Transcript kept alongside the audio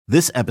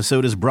This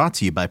episode is brought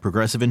to you by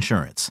Progressive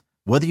Insurance.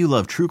 Whether you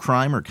love true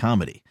crime or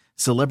comedy,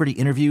 celebrity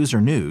interviews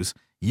or news,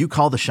 you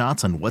call the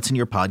shots on what's in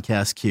your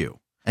podcast queue.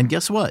 And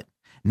guess what?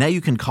 Now you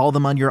can call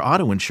them on your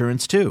auto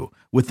insurance too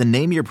with the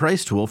Name Your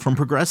Price tool from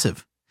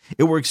Progressive.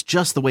 It works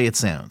just the way it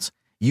sounds.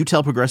 You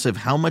tell Progressive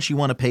how much you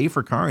want to pay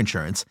for car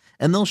insurance,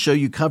 and they'll show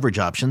you coverage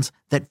options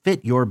that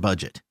fit your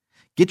budget.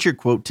 Get your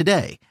quote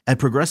today at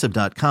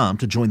Progressive.com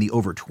to join the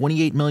over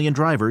 28 million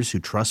drivers who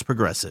trust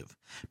Progressive.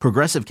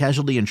 Progressive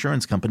Casualty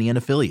Insurance Company and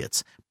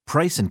Affiliates.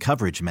 Price and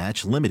coverage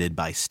match limited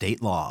by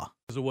state law.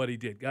 Because of what he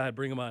did. Go ahead,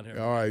 bring him on here.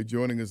 All right,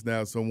 joining us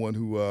now, someone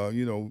who,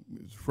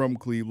 is from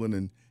Cleveland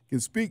and can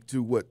speak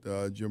to what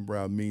Jim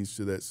Brown means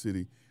to that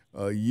city.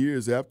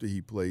 Years after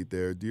he played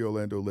there, D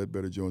Orlando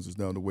Ledbetter joins us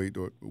now on the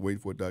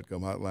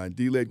waitfor.com hotline.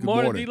 D-Led, good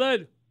morning.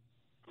 D-Led.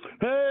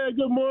 Hey,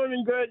 good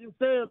morning, Greg and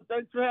Sam.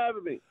 Thanks for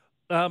having me.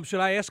 Should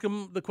I ask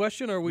him the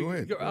question? Or we? Go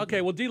ahead.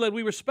 Okay, well, D-Led,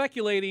 we were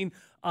speculating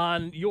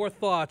on your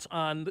thoughts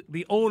on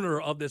the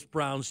owner of this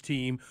Browns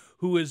team,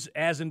 who is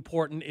as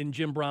important in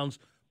Jim Brown's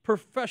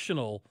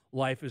professional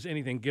life as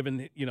anything, given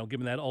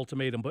that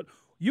ultimatum. But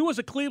you as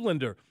a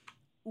Clevelander,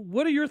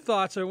 what are your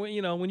thoughts? Or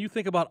when you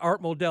think about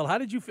Art Modell,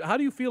 how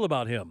do you feel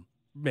about him?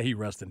 May he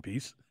rest in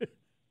peace.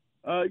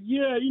 Not in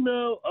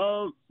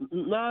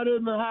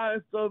the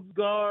highest of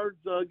guards,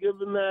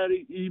 given that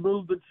he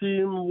moved the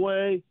team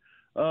away.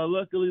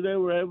 Luckily, they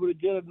were able to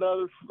get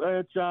another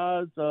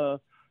franchise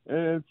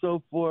and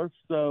so forth.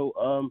 So,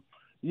 and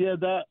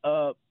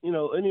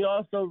he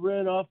also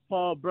ran off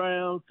Paul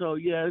Brown. So,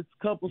 it's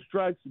a couple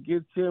strikes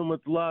against him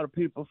with a lot of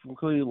people from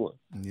Cleveland.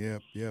 Yeah.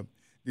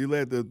 You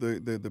led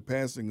the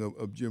passing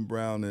of Jim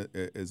Brown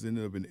as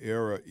ended up an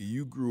era.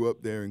 You grew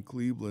up there in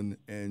Cleveland,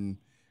 and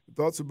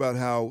thoughts about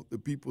how the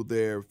people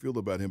there feel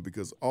about him,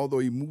 because although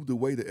he moved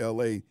away to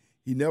L.A.,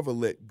 he never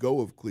let go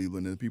of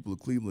Cleveland, and the people of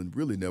Cleveland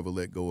really never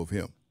let go of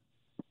him.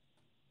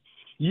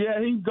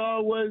 Yeah, he's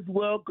always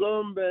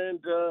welcome and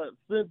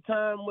spent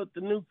time with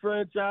the new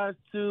franchise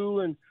too,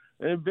 and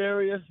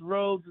various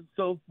roles and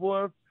so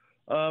forth.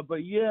 He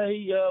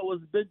was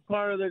a big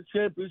part of their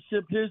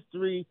championship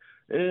history,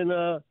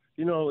 and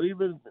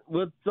even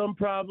with some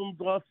problems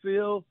off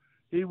field,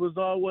 he was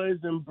always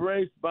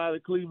embraced by the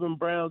Cleveland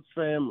Browns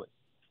family.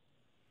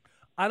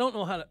 I don't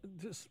know how to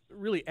just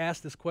really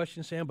ask this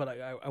question, Sam, but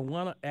I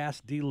want to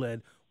ask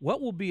D-Led, what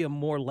will be a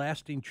more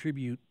lasting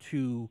tribute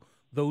to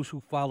those who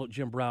followed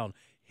Jim Brown?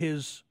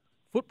 His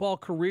football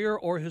career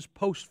or his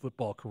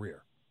post-football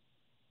career?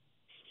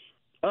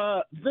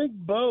 I think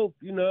both.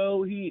 He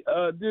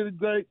did a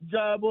great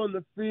job on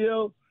the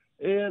field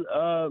and,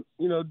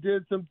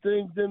 did some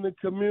things in the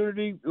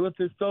community with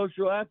his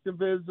social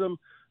activism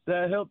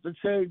that helped to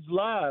change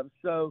lives.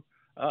 So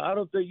I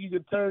don't think you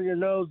can turn your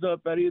nose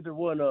up at either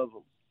one of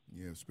them.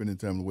 Yeah, spending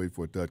time on the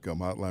waitfor.com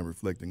hotline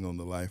reflecting on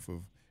the life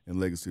of and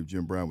legacy of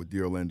Jim Brown with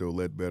D Orlando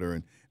Ledbetter.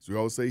 And as we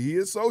always say, he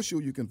is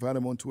social. You can find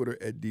him on Twitter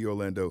at D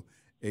Orlando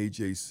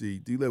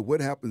AJC. D-Led, what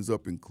happens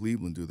up in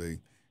Cleveland? Do they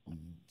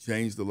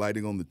change the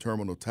lighting on the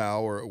Terminal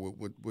Tower?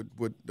 What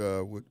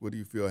do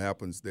you feel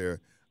happens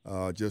there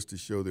just to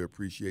show their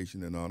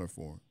appreciation and honor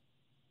for him?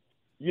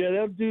 Yeah,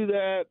 they'll do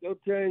that. They'll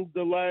change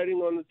the lighting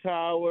on the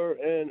tower,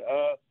 and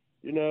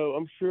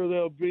I'm sure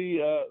there'll be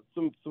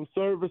some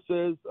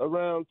services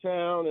around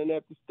town and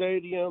at the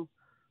stadium.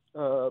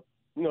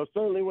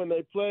 Certainly when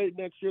they play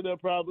next year, they'll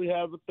probably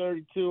have a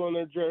 32 on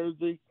their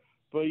jersey.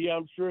 But,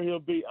 I'm sure he'll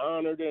be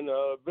honored in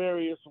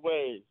various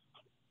ways.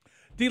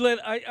 D-Led,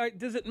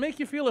 does it make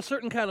you feel a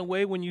certain kind of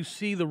way when you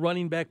see the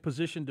running back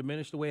position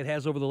diminish the way it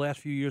has over the last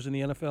few years in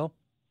the NFL?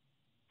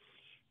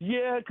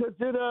 Yeah, because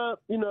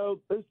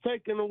it's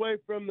taken away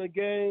from the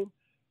game.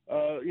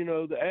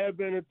 The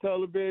advent of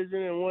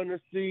television and wanting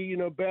to see,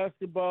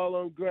 basketball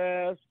on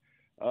grass,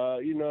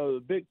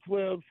 the Big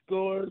 12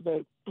 scores,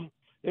 and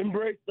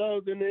embrace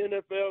those in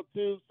the NFL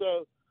too.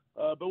 So,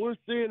 but we're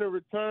seeing a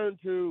return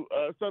to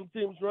some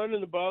teams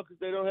running the ball because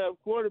they don't have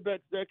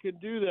quarterbacks that can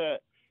do that.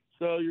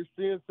 So you're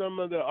seeing some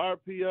of the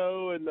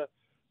RPO and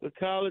the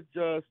college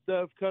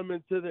stuff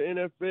coming to the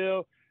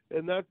NFL,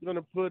 and that's going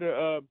to put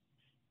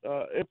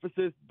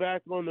emphasis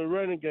back on the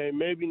running game.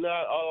 Maybe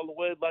not all the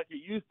way like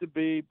it used to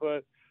be,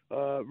 but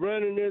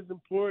running is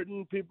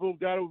important. People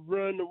got to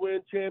run to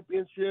win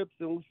championships,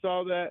 and we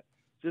saw that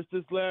just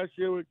this last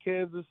year with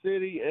Kansas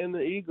City and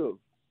the Eagles.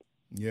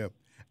 Yeah.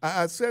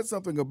 I said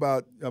something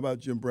about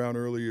Jim Brown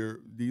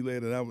earlier,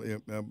 D-Led, and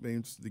I'm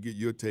interested to get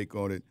your take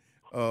on it.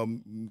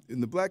 In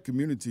the black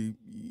community,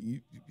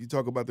 you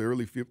talk about the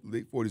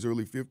late 40s,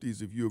 early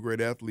 50s. If you're a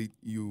great athlete,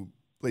 you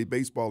played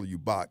baseball or you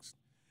boxed.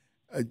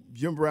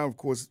 Jim Brown, of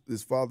course,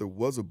 his father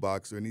was a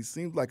boxer, and he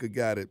seemed like a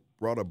guy that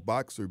brought a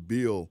boxer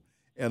bill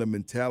and a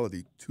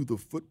mentality to the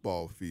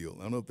football field.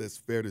 I don't know if that's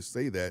fair to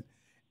say that.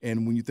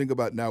 And when you think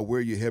about now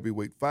where your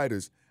heavyweight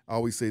fighters, I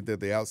always say that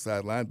the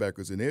outside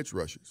linebackers and edge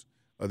rushers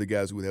are the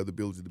guys who would have the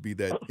ability to be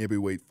that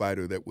heavyweight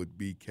fighter that would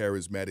be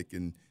charismatic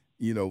and,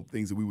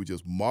 things that we would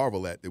just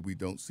marvel at that we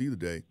don't see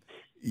today.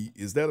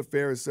 Is that a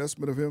fair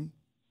assessment of him?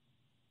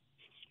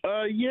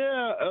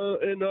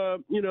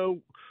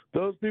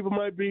 Those people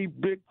might be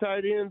big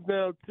tight ends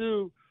now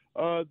too.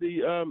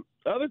 The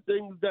other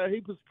thing is that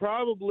he was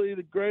probably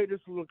the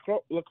greatest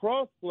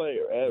lacrosse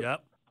player ever.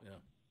 Yep.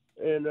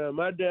 And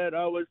my dad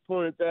always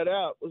pointed that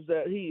out, was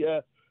that he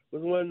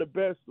was one of the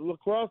best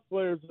lacrosse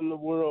players in the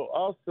world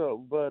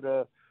also, but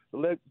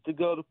elected to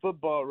go the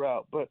football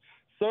route. But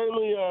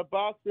certainly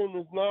boxing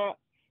is not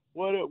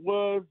what it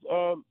was,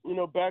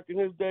 back in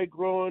his day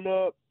growing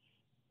up.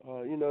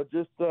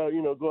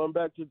 Going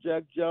back to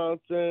Jack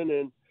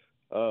Johnson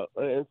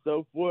and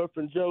so forth,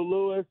 and Joe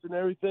Louis and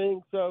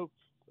everything. So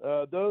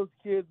those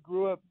kids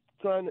grew up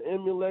trying to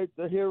emulate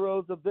the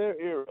heroes of their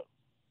era.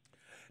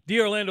 D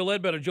Orlando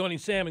Ledbetter joining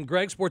Sam and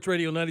Greg, Sports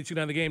Radio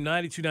 92.9 The Game,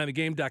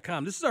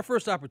 92.9thegame.com. This is our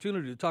first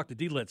opportunity to talk to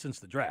D-Led since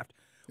the draft.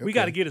 Okay. We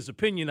got to get his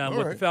opinion on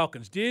what the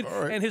Falcons did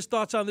and his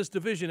thoughts on this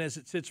division as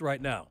it sits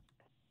right now.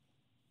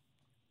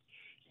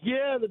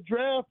 Yeah, the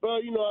draft,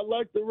 I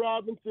like the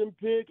Robinson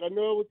pick. I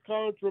know it was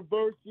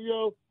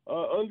controversial.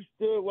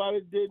 Understood why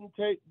they didn't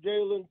take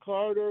Jalen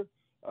Carter.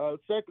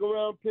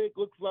 Second-round pick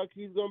looks like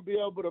he's going to be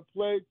able to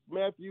play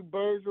Matthew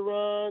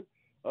Bergeron.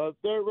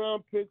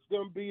 Third-round pick's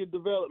going to be a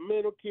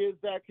developmental kid,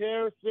 Zach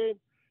Harrison.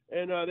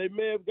 And they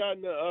may have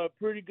gotten a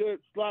pretty good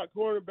slot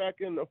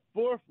cornerback in the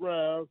fourth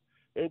round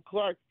in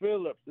Clark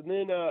Phillips. And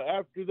then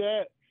after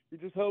that,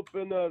 you're just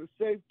hoping the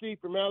safety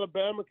from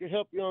Alabama can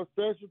help you on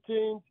special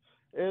teams.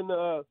 And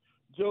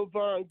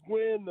Jovan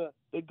Gwynn,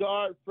 the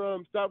guard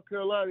from South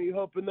Carolina, you're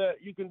hoping that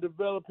you can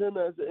develop him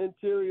as an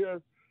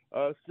interior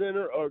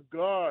center or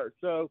guard.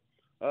 So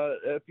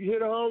if you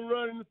hit a home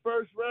run in the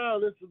first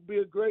round, this would be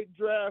a great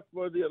draft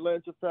for the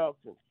Atlanta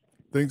Falcons.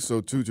 I think so,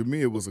 too. To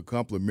me, it was a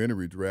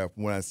complimentary draft.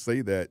 When I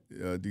say that,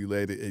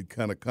 D-Led, it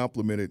kind of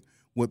complemented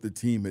what the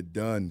team had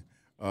done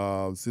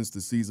since the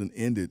season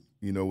ended,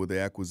 with the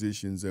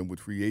acquisitions and with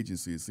free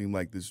agency. It seemed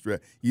like this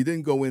draft, you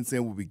didn't go in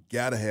saying, well, we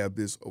got to have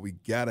this or we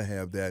got to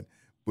have that,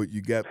 but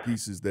you got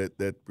pieces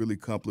that really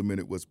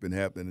complemented what's been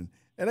happening.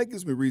 And that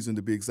gives me reason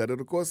to be excited.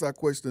 Of course, our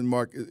question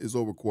mark is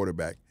over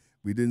quarterback.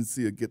 We didn't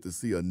get to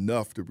see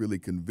enough to really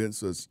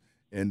convince us.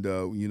 And,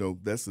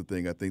 that's the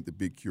thing, I think, the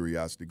big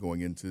curiosity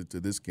going into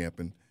this camp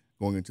and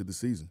going into the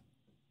season.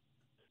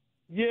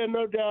 Yeah,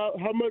 no doubt.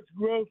 How much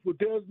growth will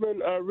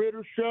Desmond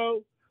Ridder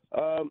show?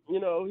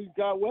 He's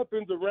got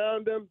weapons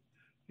around him.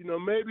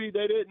 Maybe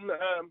they didn't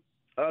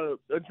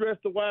address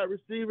the wide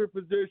receiver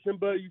position,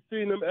 but you've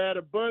seen them add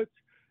a bunch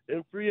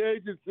in free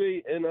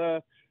agency and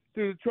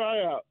through the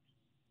tryouts.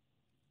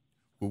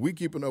 Well, we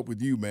keeping up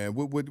with you, man.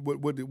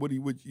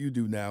 What you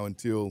do now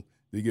until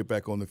they get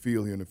back on the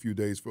field here in a few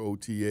days for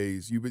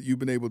OTAs? You've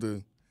been able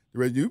to.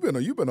 You've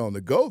been on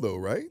the go though,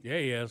 right? Yeah,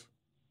 he has.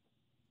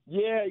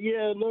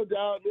 Yeah, no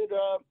doubt.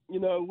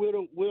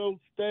 We'll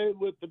stay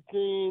with the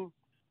team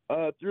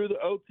through the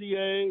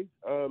OTAs.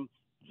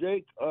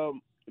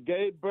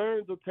 Gabe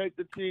Burns will take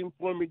the team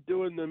for me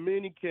doing the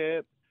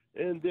minicamp,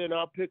 and then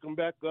I'll pick them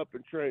back up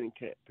in training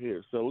camp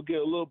here. So we'll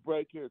get a little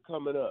break here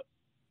coming up.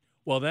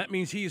 Well, that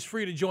means he is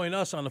free to join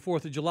us on the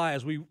 4th of July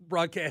as we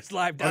broadcast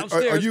live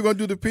downstairs. Are you going to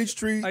do the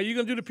Peachtree? Are you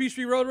going to do the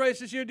Peachtree Road Race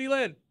this year,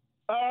 D-Led?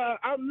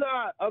 I'm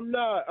not.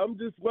 I'm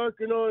just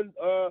working on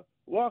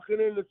walking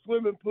in the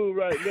swimming pool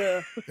right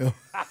now.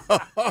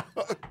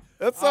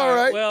 That's all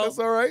right. Well, that's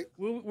all right.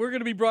 We're going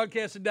to be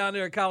broadcasting down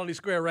there at Colony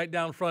Square right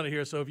down front of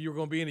here. So if you're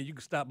going to be in it, you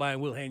can stop by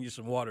and we'll hand you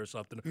some water or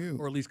something,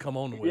 or at least come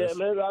on with us.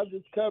 Yeah, maybe I'll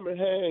just come and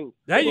hang.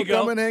 There you go.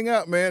 Come and hang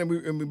out, man.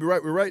 And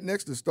we're right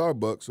next to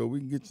Starbucks, so we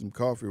can get some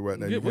coffee right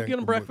now. Yeah, we'll get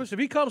him breakfast. If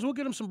he comes, we'll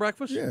get him some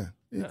breakfast. Yeah.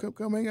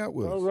 Come hang out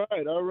with us.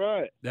 All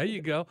right. There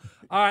you go.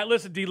 All right,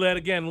 listen, D-Led,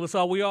 again,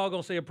 we all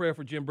going to say a prayer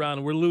for Jim Brown,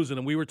 and we're losing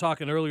him. We were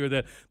talking earlier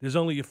that there's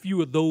only a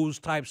few of those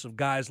types of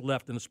guys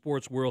left in the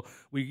sports world.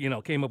 We,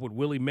 came up with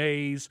Willie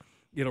Mays,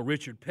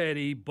 Richard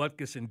Petty,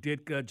 Butkus and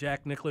Ditka,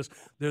 Jack Nicklaus.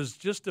 There's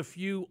just a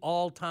few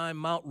all-time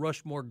Mount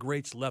Rushmore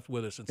greats left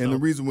with us. And the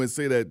reason we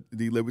say that,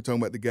 D-Led, we're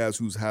talking about the guys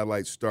whose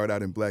highlights start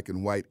out in black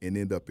and white and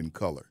end up in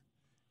color.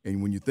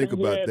 And when you think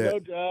about that,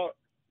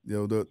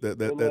 no doubt.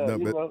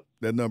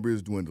 That number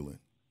is dwindling.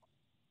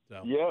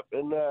 So. Yep,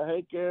 and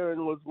Hank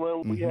Aaron was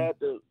one we had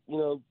to,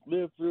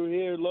 live through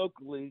here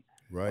locally.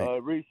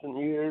 Right. Recent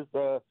years,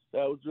 that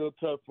was real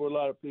tough for a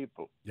lot of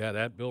people. Yeah,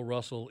 that Bill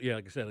Russell. Yeah,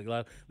 like I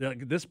said,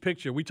 this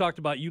picture we talked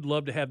about. You'd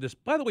love to have this.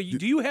 By the way,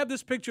 do you have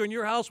this picture in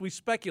your house? We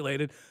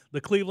speculated the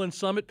Cleveland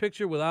Summit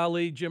picture with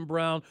Ali, Jim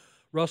Brown,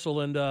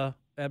 Russell, and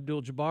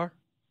Abdul-Jabbar.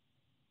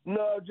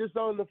 No, just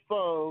on the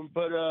phone,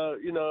 but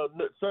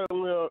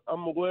certainly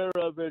I'm aware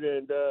of it,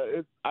 and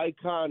it's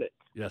iconic.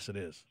 Yes, it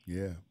is.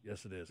 Yeah.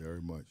 Yes, it is.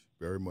 Very much.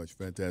 Very much.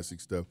 Fantastic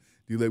stuff.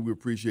 D-Led, we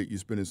appreciate you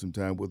spending some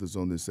time with us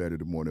on this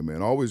Saturday morning,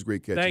 man. Always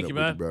great catching up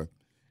with you, bro.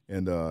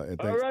 And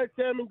thanks. All right,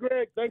 Sam and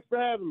Greg, thanks for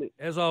having me.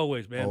 As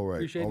always, man. All right.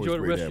 Appreciate it. Enjoy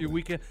the rest of your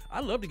weekend.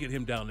 I'd love to get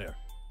him down there.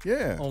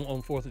 Yeah.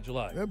 On 4th of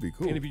July. That'd be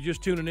cool. And if you're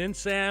just tuning in,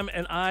 Sam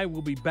and I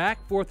will be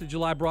back 4th of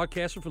July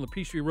broadcasting from the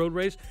Peachtree Road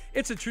Race.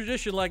 It's a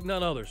tradition like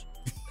none others.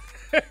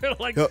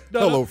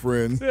 Hello,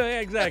 friends.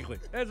 Yeah, exactly.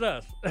 That's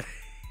us.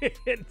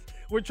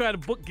 We're trying to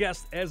book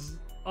guests as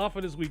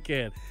often as we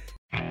can.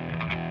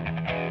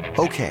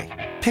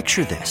 Okay,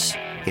 picture this.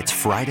 It's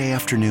Friday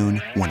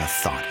afternoon when a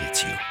thought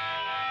hits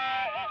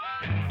you.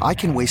 I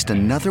can waste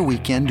another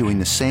weekend doing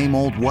the same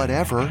old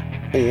whatever,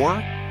 or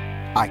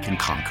I can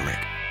conquer it.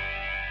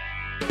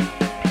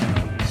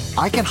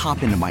 I can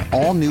hop into my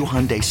all-new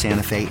Hyundai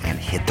Santa Fe and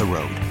hit the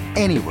road.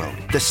 Any road.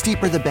 The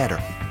steeper, the better.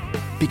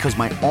 Because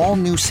my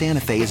all-new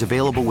Santa Fe is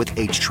available with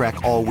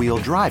H-Track all-wheel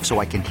drive, so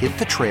I can hit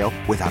the trail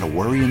without a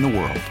worry in the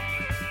world.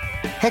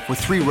 Heck, with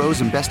 3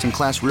 rows and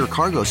best-in-class rear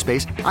cargo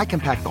space, I can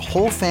pack the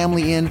whole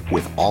family in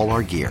with all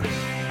our gear.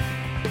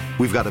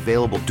 We've got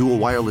available dual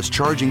wireless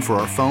charging for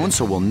our phones,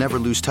 so we'll never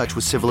lose touch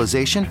with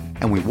civilization,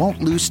 and we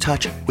won't lose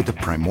touch with the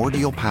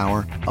primordial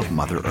power of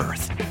Mother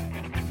Earth.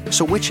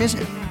 So which is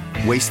it?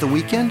 Waste the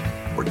weekend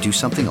or do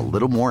something a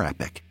little more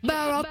epic?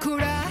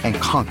 And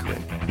conquer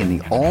it in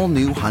the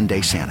all-new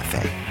Hyundai Santa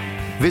Fe.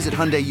 Visit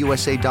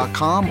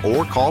HyundaiUSA.com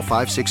or call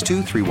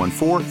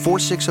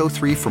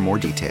 562-314-4603 for more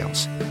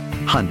details.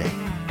 Hyundai,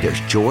 there's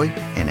joy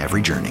in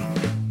every journey.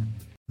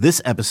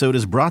 This episode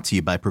is brought to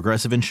you by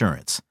Progressive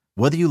Insurance.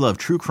 Whether you love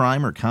true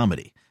crime or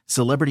comedy,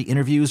 celebrity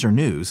interviews or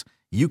news,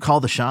 you call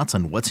the shots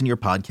on what's in your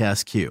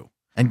podcast queue.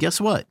 And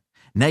guess what?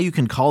 Now you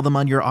can call them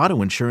on your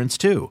auto insurance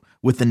too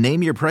with the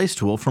Name Your Price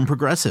tool from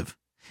Progressive.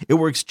 It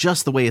works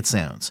just the way it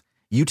sounds.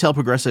 You tell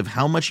Progressive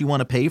how much you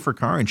want to pay for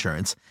car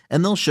insurance,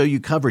 and they'll show you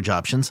coverage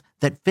options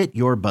that fit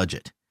your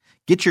budget.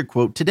 Get your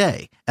quote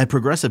today at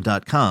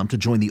Progressive.com to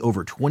join the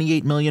over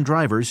 28 million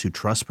drivers who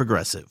trust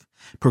Progressive.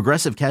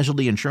 Progressive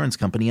Casualty Insurance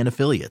Company and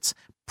Affiliates.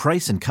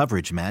 Price and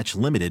coverage match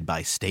limited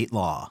by state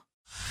law.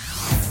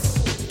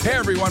 Hey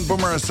everyone,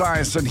 Boomer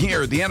Esiason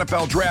here. The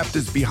NFL draft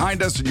is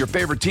behind us and your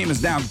favorite team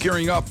is now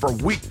gearing up for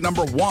week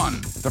number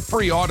 1. The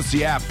free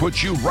Odyssey app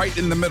puts you right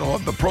in the middle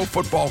of the pro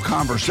football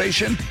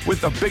conversation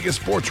with the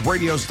biggest sports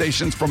radio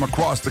stations from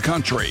across the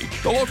country.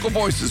 The local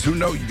voices who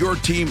know your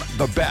team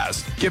the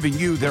best, giving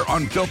you their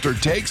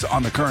unfiltered takes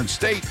on the current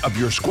state of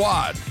your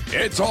squad.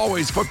 It's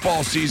always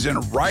football season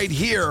right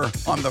here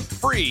on the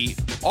free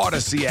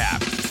Odyssey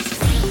app.